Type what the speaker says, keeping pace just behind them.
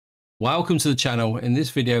Welcome to the channel. In this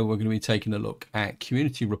video, we're going to be taking a look at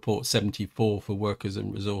Community Report 74 for Workers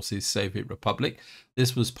and Resources Soviet Republic.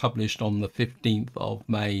 This was published on the 15th of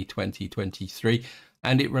May 2023,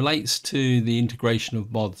 and it relates to the integration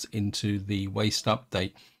of mods into the Waste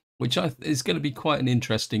update, which is going to be quite an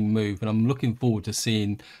interesting move, and I'm looking forward to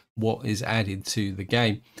seeing what is added to the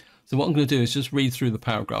game. So what I'm going to do is just read through the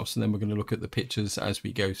paragraphs, and then we're going to look at the pictures as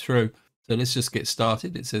we go through. So let's just get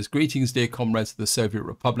started. It says, "Greetings, dear comrades of the Soviet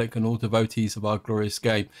Republic and all devotees of our glorious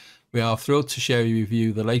game. We are thrilled to share with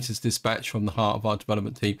you the latest dispatch from the heart of our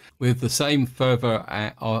development team. With the same fervour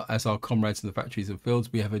as our comrades in the factories and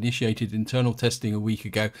fields, we have initiated internal testing a week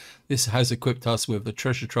ago. This has equipped us with a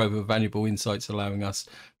treasure trove of valuable insights, allowing us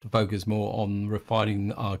to focus more on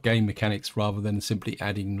refining our game mechanics rather than simply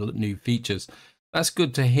adding new features." That's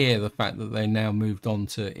good to hear, the fact that they now moved on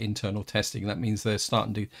to internal testing. That means they're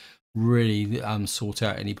starting to really sort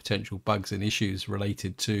out any potential bugs and issues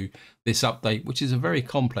related to this update, which is a very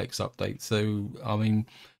complex update. So I mean,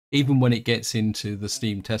 even when it gets into the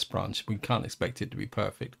Steam test branch, we can't expect it to be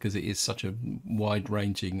perfect because it is such a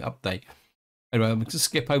wide-ranging update. Anyway, I'm going to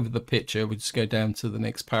skip over the picture. We'll just go down to the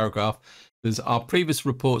next paragraph. There's our previous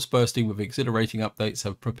reports bursting with exhilarating updates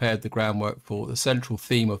have prepared the groundwork for the central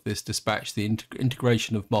theme of this dispatch, the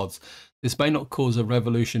integration of mods. This may not cause a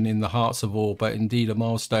revolution in the hearts of all, but indeed a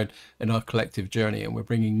milestone in our collective journey, and we're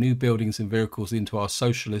bringing new buildings and vehicles into our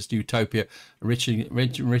socialist utopia,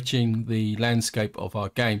 enriching the landscape of our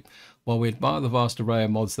game. While we admire the vast array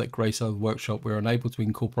of mods that grace our workshop, we're unable to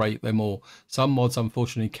incorporate them all. Some mods,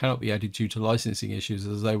 unfortunately, cannot be added due to licensing issues,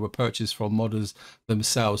 as they were purchased from modders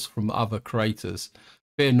themselves from other creators.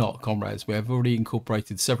 Fear not, comrades, we have already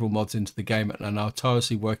incorporated several mods into the game and are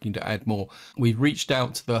tirelessly working to add more. We've reached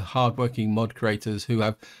out to the hard-working mod creators who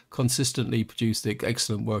have consistently produced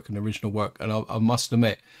excellent work and original work, and I must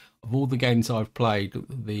admit, of all the games I've played,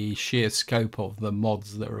 the sheer scope of the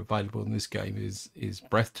mods that are available in this game is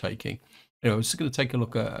breathtaking. Anyway, I'm just going to take a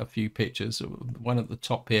look at a few pictures. One at the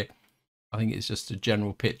top here, I think it's just a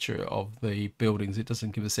general picture of the buildings. It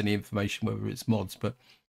doesn't give us any information whether it's mods, but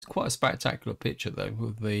it's quite a spectacular picture though,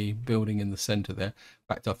 with the building in the center there. In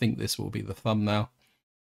fact, I think this will be the thumbnail.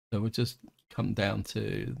 So we'll just come down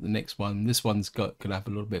to the next one. This one's going to have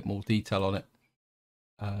a little bit more detail on it.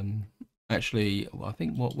 Actually, I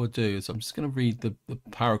think what we'll do is I'm just going to read the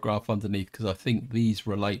paragraph underneath, because I think these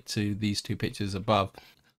relate to these two pictures above.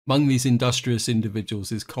 Among these industrious individuals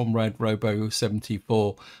is Comrade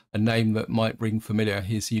Robo74, a name that might ring familiar.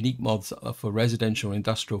 His unique mods for residential and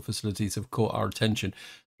industrial facilities have caught our attention.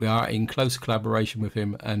 We are in close collaboration with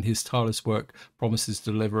him, and his tireless work promises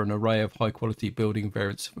to deliver an array of high-quality building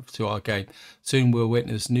variants to our game. Soon we'll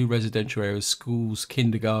witness new residential areas, schools,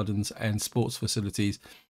 kindergartens, and sports facilities,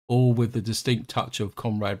 all with the distinct touch of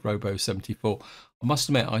Comrade Robo74. I must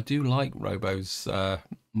admit, I do like Robo's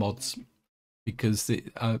mods, because they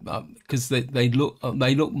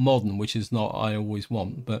look modern, which is not I always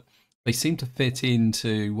want, but they seem to fit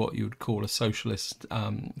into what you would call a socialist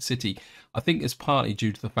city. I think it's partly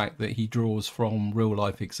due to the fact that he draws from real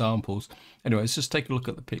life examples. Anyway, let's just take a look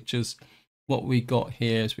at the pictures. What we got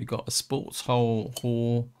here is we got a sports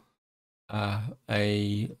hall,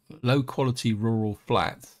 a low quality rural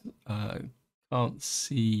flat. Can't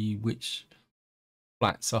see which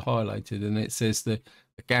flats are highlighted, and it says the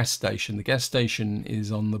gas station. The gas station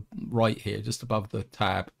is on the right here, just above the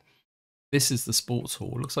tab. This is the sports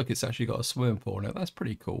hall. Looks like it's actually got a swimming pool in it. That's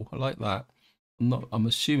pretty cool. I like that. I'm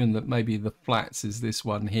assuming that maybe the flats is this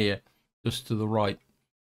one here, just to the right.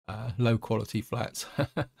 Low quality flats.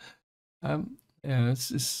 Yeah,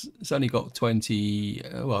 it's only got 20.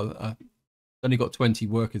 Only got 20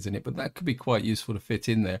 workers in it, but that could be quite useful to fit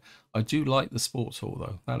in there. I do like the sports hall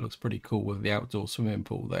though. That looks pretty cool with the outdoor swimming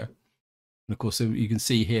pool there. And of course, so you can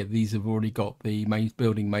see here, these have already got the main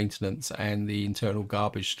building maintenance and the internal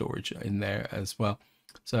garbage storage in there as well.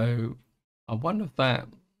 So I wonder if that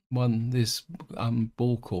one, this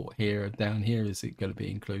ball court here down here, is it going to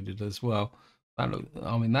be included as well? I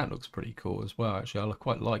mean, that looks pretty cool as well. Actually, I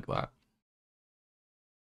quite like that.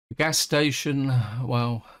 The gas station,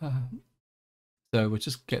 well. So we'll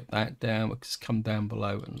just get that down. We'll just come down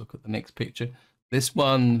below and look at the next picture. This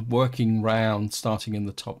one, working round, starting in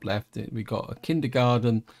the top left, we got a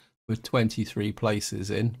kindergarten with 23 places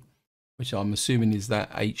in, which I'm assuming is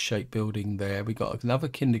that H-shaped building there. We got another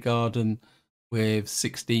kindergarten with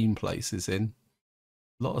 16 places in.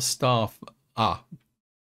 A lot of staff.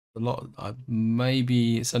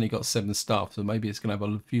 Maybe it's only got 7 staff, so maybe it's going to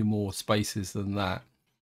have a few more spaces than that.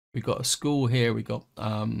 We've got a school here. We got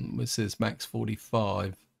it says max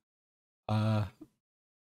 45.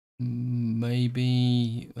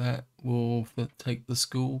 Maybe that will take the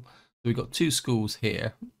school. we've got two schools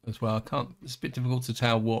here as well. It's a bit difficult to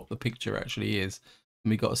tell what the picture actually is. And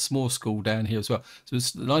we've got a small school down here as well. So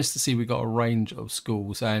it's nice to see we've got a range of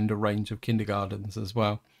schools and a range of kindergartens as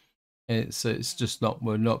well. It's just not,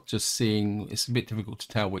 we're not just seeing, it's a bit difficult to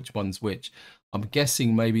tell which one's which. I'm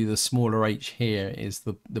guessing maybe the smaller H here is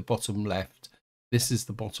the bottom left. This is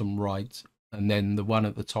the bottom right. And then the one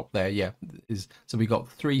at the top there, yeah, is, so we've got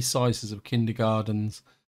three sizes of kindergartens.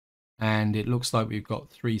 And it looks like we've got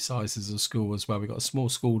three sizes of school as well. We've got a small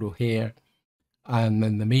school here, and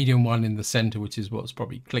then the medium one in the center, which is what's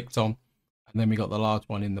probably clicked on. And then we got the large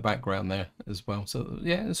one in the background there as well. So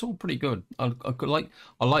yeah, it's all pretty good. I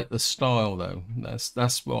like the style though.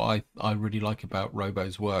 That's what I really like about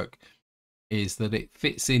Robo's work, is that it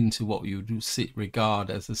fits into what you would regard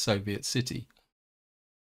as a Soviet city.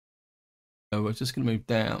 So we're just going to move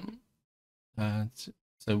down.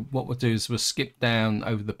 So what we'll do is we'll skip down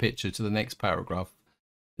over the picture to the next paragraph.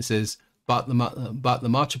 It says, but the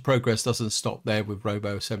march of progress doesn't stop there with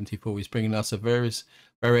Robo 74. He's bringing us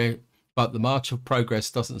but the march of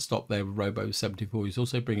progress doesn't stop there with Robo 74. He's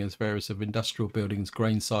also bringing us various of industrial buildings,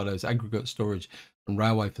 grain silos, aggregate storage, and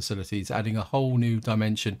railway facilities, adding a whole new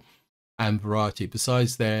dimension and variety.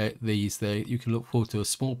 Besides these, you can look forward to a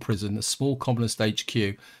small prison, a small communist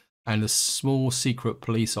HQ, and a small secret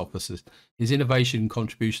police officers. His innovation and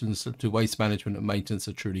contributions to waste management and maintenance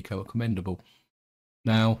are truly commendable.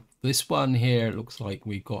 Now, this one here, it looks like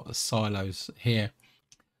we've got silos here.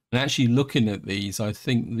 And actually looking at these, I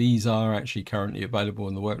think these are actually currently available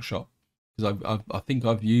in the workshop, because I think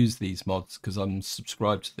I've used these mods because I'm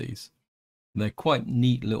subscribed to these. And they're quite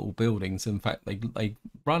neat little buildings. In fact, they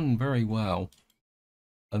run very well.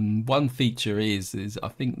 And one feature is I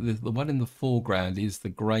think the one in the foreground is the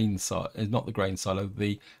grain silo, not the grain silo,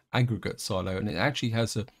 the aggregate silo, and it actually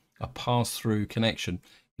has a pass-through connection.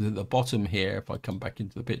 At the bottom here, if I come back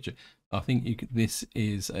into the picture, I think this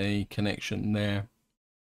is a connection there.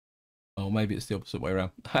 Oh, maybe it's the opposite way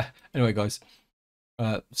around. Anyway, guys,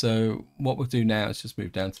 so what we'll do now is just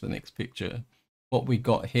move down to the next picture. What we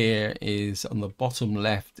got here is on the bottom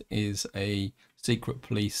left is a secret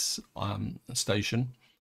police station.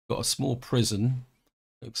 Got a small prison.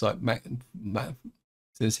 Looks like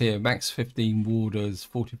says here max 15 warders,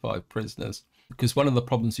 45 prisoners. Because one of the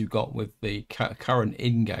problems you've got with the current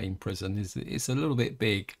in-game prison is that it's a little bit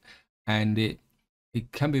big, and it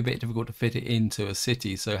can be a bit difficult to fit it into a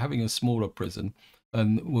city. So having a smaller prison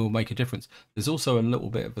will make a difference. There's also a little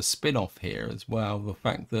bit of a spin-off here as well. The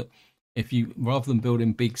fact that if you, rather than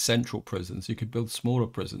building big central prisons, you could build smaller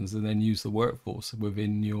prisons and then use the workforce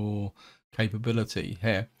within your capability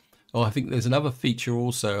here. Oh, I think there's another feature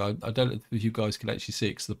also. I don't know if you guys can actually see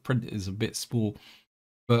it because the print is a bit small,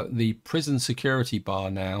 but the prison security bar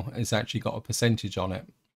now has actually got a percentage on it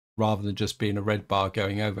rather than just being a red bar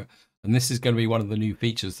going over. And this is going to be one of the new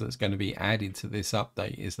features that's going to be added to this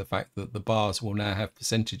update, is the fact that the bars will now have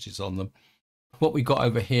percentages on them. What we got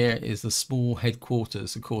over here is the small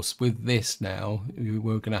headquarters. Of course, with this now,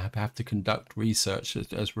 we're going to have to conduct research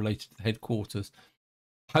as related to the headquarters.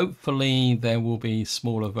 Hopefully there will be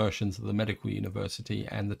smaller versions of the medical university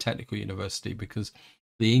and the technical university, because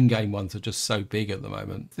the in-game ones are just so big at the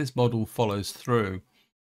moment. This model follows through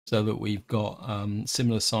so that we've got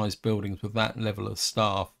similar sized buildings with that level of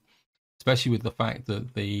staff, especially with the fact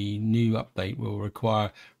that the new update will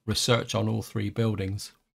require research on all three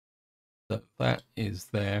buildings. So that is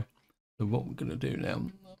there. So what we're going to do now,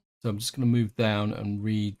 so I'm just going to move down and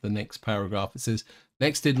read the next paragraph. It says,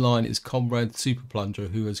 next in line is Comrade Super Plunger,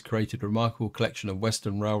 who has created a remarkable collection of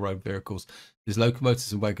Western Railroad vehicles. His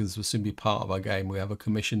locomotives and wagons will soon be part of our game. We have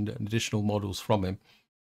commissioned additional models from him.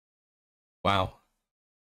 Wow.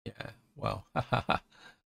 Yeah, wow. Have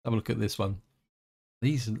a look at this one.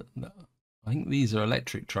 These, I think these are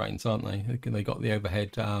electric trains, aren't they? They got the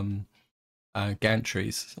overhead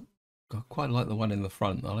gantries. I quite like the one in the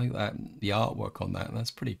front. I like that, the artwork on that.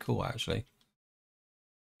 That's pretty cool, actually.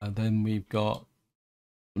 And then we've got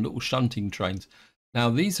little shunting trains. Now,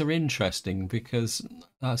 these are interesting because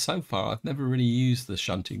so far I've never really used the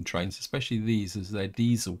shunting trains, especially these, as they're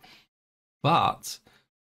diesel. But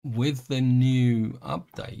with the new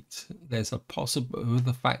update, there's a possible, with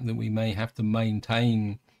the fact that we may have to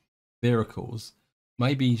maintain vehicles,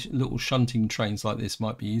 maybe little shunting trains like this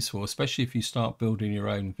might be useful, especially if you start building your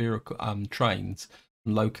own vehicle trains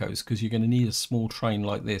and locos, because you're going to need a small train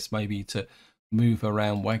like this maybe to move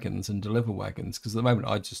around wagons and deliver wagons, because at the moment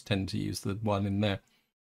I just tend to use the one in there.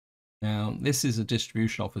 Now this is a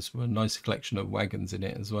distribution office with a nice collection of wagons in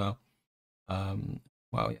it as well.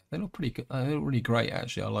 Well, yeah, they look pretty good. They look really great,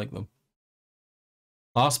 actually. I like them.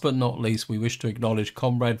 Last but not least, we wish to acknowledge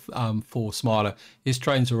Comrade 4 Smiler. His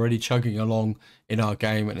train's already chugging along in our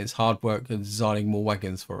game, and it's hard work designing more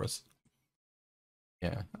wagons for us.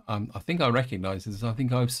 Yeah, I think I recognise this. I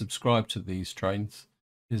think I've subscribed to these trains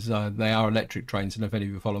because they are electric trains, and if any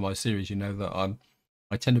of you follow my series, you know that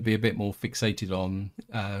I tend to be a bit more fixated on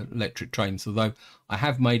electric trains. Although I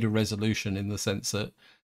have made a resolution in the sense that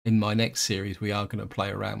in my next series we are going to play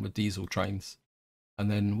around with diesel trains. And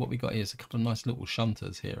then what we got here is a couple of nice little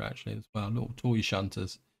shunters here actually as well, little toy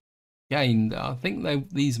shunters. Again, I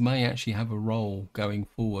think these may actually have a role going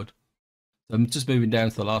forward. I'm just moving down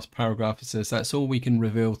to the last paragraph. It says, that's all we can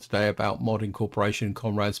reveal today about mod incorporation,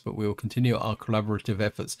 comrades, but we will continue our collaborative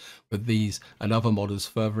efforts with these and other modders,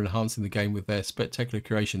 further enhancing the game with their spectacular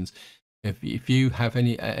creations. If you have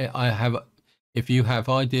any, if you have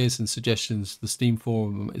ideas and suggestions, the Steam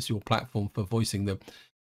forum is your platform for voicing them.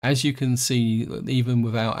 As you can see, even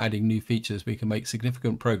without adding new features, we can make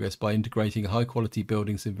significant progress by integrating high quality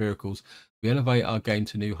buildings and vehicles. We elevate our game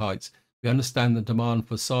to new heights. We understand the demand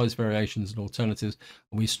for size variations and alternatives,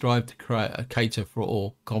 and we strive to create a cater for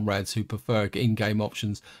all comrades who prefer in-game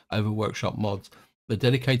options over workshop mods. The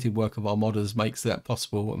dedicated work of our modders makes that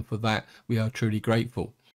possible, and for that we are truly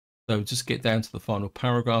grateful. So just get down to the final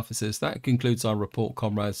paragraph. It says, that concludes our report,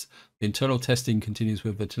 comrades. The internal testing continues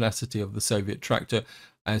with the tenacity of the Soviet tractor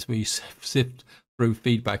as we sift through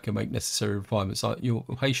feedback and make necessary refinements. Your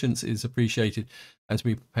patience is appreciated as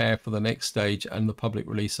we prepare for the next stage and the public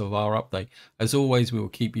release of our update. As always, we will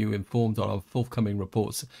keep you informed on our forthcoming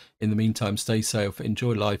reports. In the meantime, stay safe,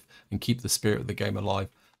 enjoy life, and keep the spirit of the game alive.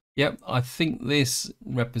 Yep, I think this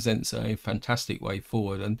represents a fantastic way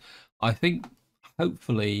forward, and I think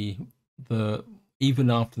hopefully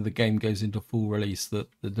even after the game goes into full release, that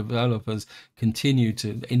the developers continue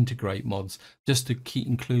to integrate mods just to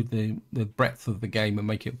include the breadth of the game and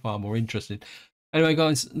make it far more interesting. Anyway,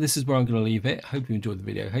 guys, this is where I'm going to leave it. Hope you enjoyed the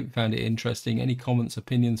video. Hope you found it interesting. Any comments,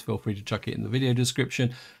 opinions, feel free to chuck it in the video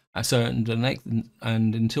description. And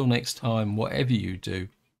until next time, whatever you do,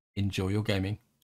 enjoy your gaming.